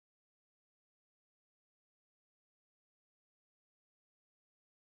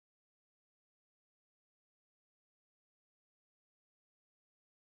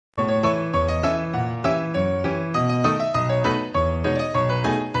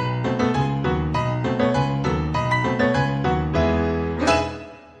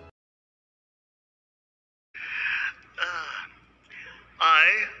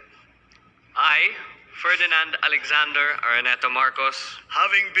Ferdinand Alexander Araneta Marcos,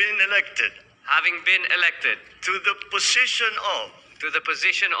 having been elected to the position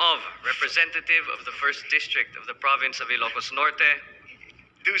of representative of the 1st District of the Province of Ilocos Norte,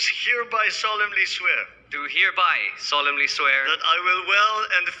 do hereby solemnly swear do hereby solemnly swear that I will well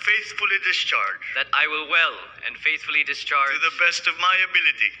and faithfully discharge that I will well and faithfully discharge to the best of my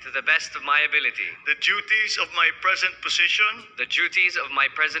ability the duties of my present position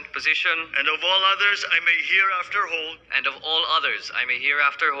and of all others I may hereafter hold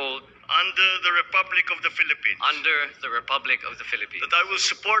under the Republic of the Philippines, that I will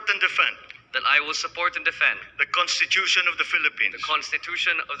support and defend the Constitution of the Philippines,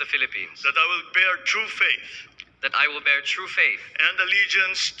 that I will bear true faith and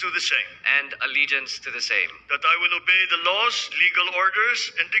allegiance to the same, that I will obey the laws, legal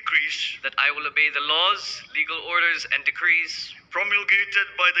orders, and decrees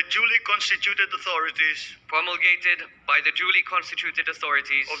promulgated by the duly constituted authorities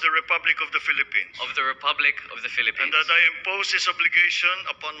of the Republic of the Philippines, and that I impose this obligation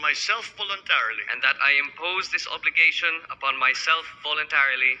upon myself voluntarily,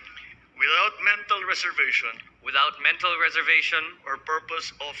 without mental reservation or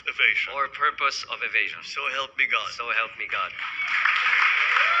purpose of evasion. So help me God.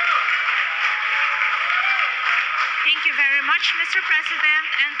 Thank you very much, Mr. President,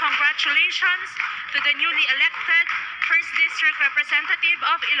 and congratulations to the newly elected 1st District Representative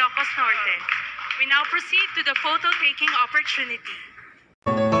of Ilocos Norte. We now proceed to the photo-taking opportunity.